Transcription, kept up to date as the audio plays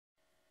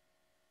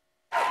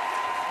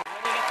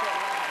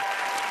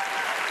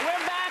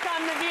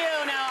on The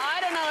View. Now, I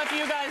don't know if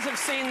you guys have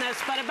seen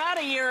this, but about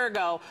a year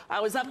ago, I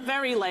was up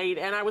very late,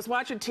 and I was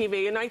watching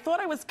TV, and I thought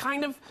I was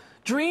kind of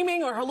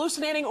dreaming or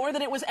hallucinating, or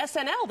that it was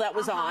SNL that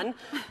was on,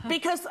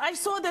 because I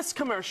saw this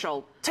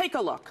commercial. Take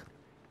a look.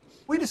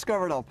 We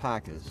discovered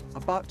alpacas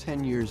about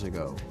 10 years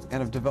ago and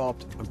have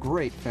developed a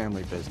great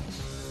family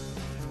business.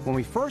 When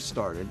we first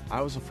started,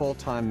 I was a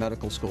full-time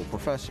medical school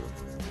professor.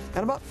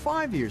 And about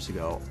 5 years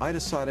ago, I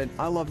decided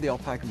I love the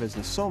alpaca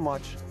business so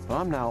much that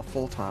I'm now a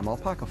full-time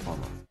alpaca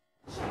farmer.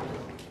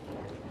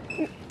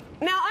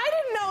 Now, I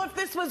didn't know if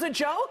this was a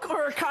joke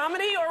or a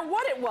comedy or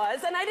what it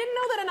was, and I didn't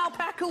know that an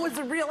alpaca was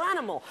a real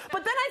animal.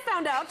 But then I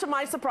found out, to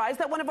my surprise,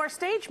 that one of our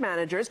stage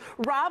managers,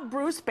 Rob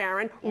Bruce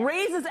Barron,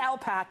 raises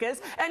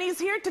alpacas, and he's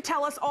here to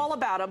tell us all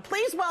about them.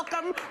 Please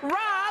welcome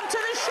Rob to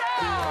the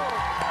show.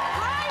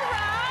 Hi, Rob.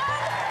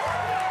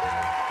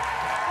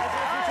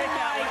 Oh,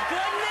 my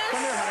goodness.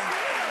 Come here, honey.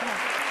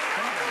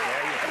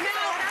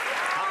 Now,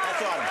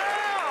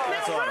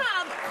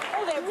 Rob,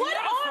 what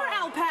are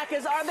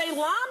alpacas? Are they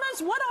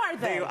llamas? What are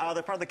they?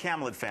 They're part of the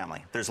camelid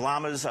family. There's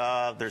llamas,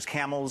 there's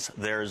camels,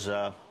 there's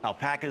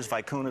alpacas,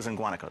 vicunas, and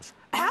guanacos.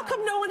 How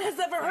come no one has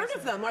ever heard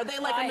of them? Are they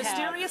like a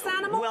mysterious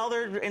animal? Well,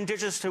 they're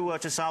indigenous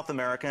to South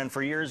America, and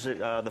for years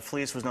the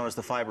fleece was known as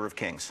the fiber of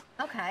kings.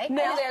 Okay.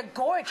 Now, they're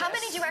gorgeous. How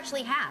many do you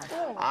actually have?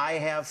 I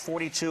have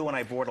 42, and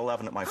I board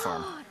 11 at my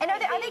farm. And are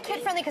they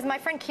kid-friendly? Because my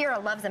friend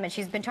Kira loves them, and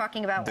she's been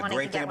talking about wanting to get one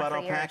for years. The great thing about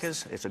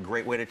alpacas, it's a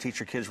great way to teach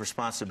your kids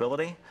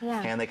responsibility,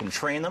 and they can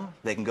train them,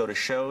 they can go to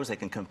shows, they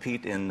can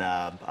compete in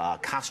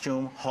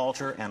costume,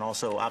 halter, and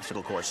also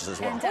obstacle courses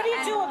as well. What do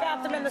you do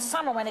about them in the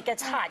summer when it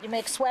gets hot? You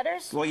make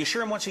sweaters? Well, you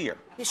shear them once a year.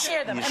 You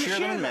shear them. You shear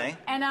them in May.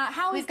 And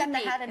how is the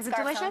meat? Is it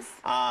delicious?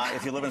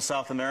 If you live in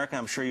South America,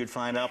 I'm sure you'd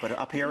find out, but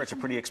up here, it's a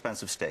pretty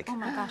expensive steak. Oh,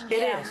 my gosh. It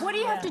is. What do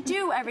you have to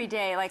do every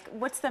day? Like,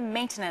 what's the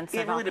maintenance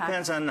It really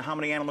depends on how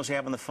many animals you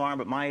have on the farm,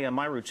 but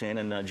my routine,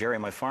 and Jerry,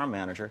 my farm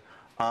manager,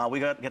 we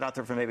get out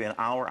there for maybe an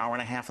hour, hour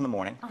and a half in the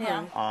morning.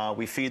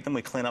 We feed them,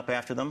 we clean up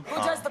after them. Who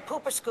does the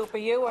pooper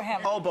scooper, you or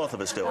him? Oh, both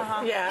of us do it.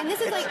 Yeah. And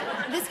this is like,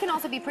 this can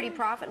also be pretty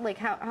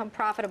how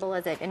profitable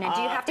is it? And do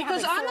you have to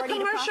because on the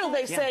commercial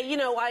they say, you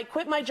know, I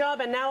quit my job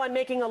and now I'm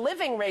making a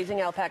living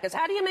raising alpacas.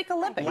 How do you make a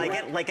living?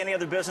 Like any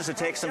other business, it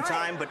takes some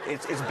time, but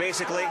it's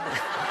basically...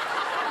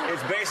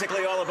 It's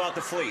basically all about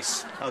the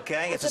fleece,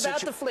 okay? It's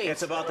about the fleece.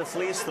 It's about the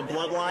fleece, the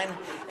bloodline,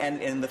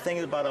 and the thing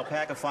about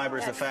alpaca fiber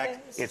is the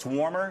fact it's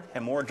warmer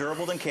and more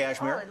durable than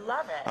cashmere. Oh, I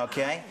love it.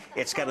 Okay?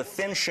 It's got a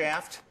thin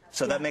shaft,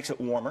 so that makes it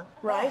warmer.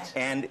 Right.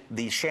 And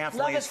the shaft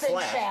Love lays a thin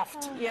flat.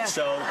 shaft. Yeah.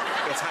 So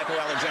it's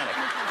hypoallergenic.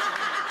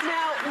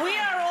 Now, we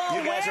are all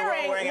You guys are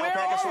all wearing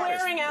alpaca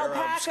sweaters. wearing Or,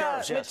 alpaca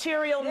scarves, yes.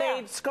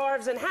 material-made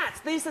scarves and hats.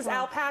 This is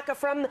alpaca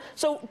from...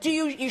 So do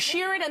you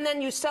shear it and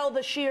then you sell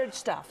the sheared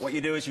stuff? What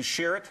you do is you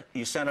shear it,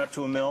 you send it up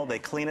to a mill, they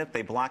clean it,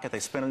 they block it, they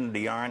spin it into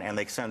yarn, and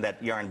they send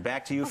that yarn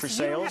back to you for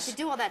So you sales. don't have to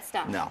do all that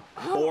stuff? No.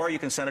 Or you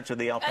can send it to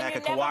the Alpaca And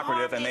you never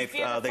Cooperative, harm and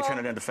these they turn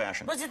it into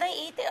fashion. But do they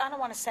eat I don't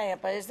want to say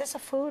it, but is this a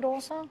food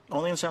also?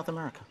 Only in South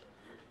America.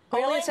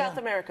 Only in South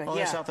America,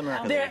 Only in South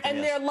America.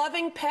 They're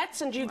loving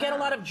pets, and do you get a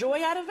lot of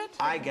joy out of it?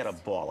 I get a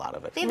ball out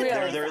of it. Really?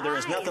 There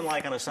is nothing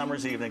like on a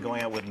summer's evening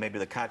going out with maybe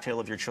the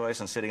cocktail of your choice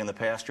and sitting in the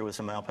pasture with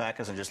some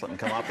alpacas and just letting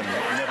them come up and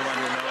nibble on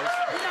your nose.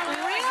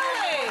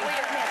 Really?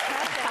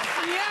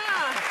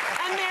 Yeah.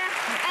 And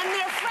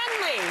they're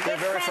friendly. They're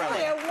very friendly.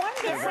 They're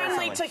wonderful. They're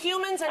friendly to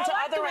humans and to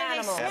other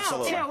animals.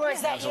 Absolutely. Or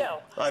is that you?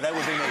 That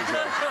would be me,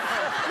 Joe.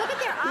 Look at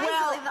their eyes.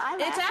 Well, the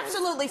eyelashes. it's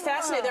absolutely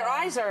fascinating. Their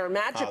eyes are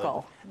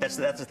magical. That's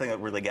the thing that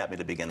really got me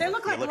to begin with. They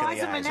look like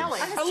Liza Minnelli.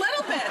 A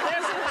little bit.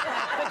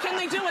 But can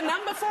they do a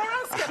number for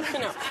us?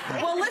 No.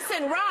 Well,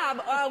 listen,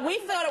 Rob, we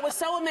thought it was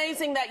so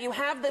amazing that you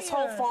have this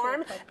whole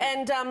farm,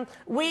 and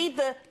we,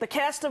 the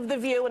cast of The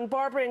View, and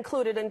Barbara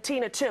included, and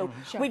Tina too,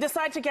 we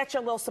decided to get you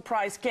a little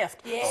surprise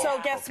gift. Yeah. So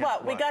guess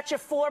what? We got you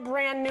 4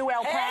 brand new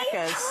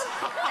alpacas,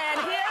 and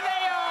here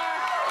they are.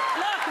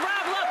 Look,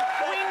 Rob, look,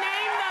 we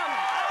named them.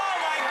 Oh,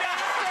 my God.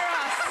 After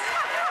us.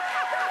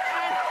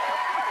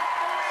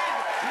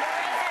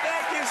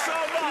 Thank you so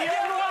much.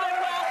 You're more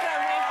than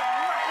welcome.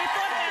 We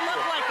thought they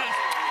looked like us.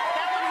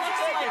 That one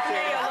looks like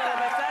me a little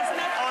bit, doesn't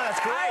it? Oh,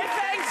 that's great. All right,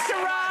 thanks to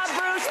Rob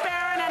Bruce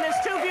Barron and his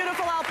 2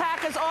 beautiful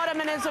alpacas, Autumn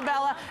and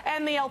Isabella,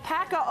 and the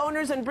Alpaca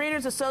Owners and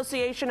Breeders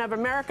Association of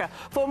America.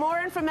 For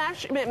more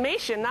information,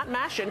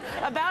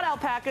 about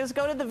alpacas,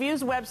 go to The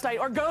View's website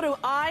or go to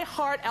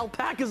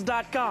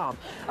iHeartAlpacas.com.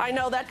 I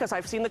know that because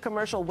I've seen the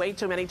commercial way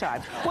too many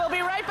times. We'll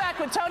be right back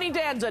with Tony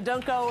Danza.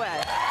 Don't go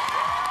away.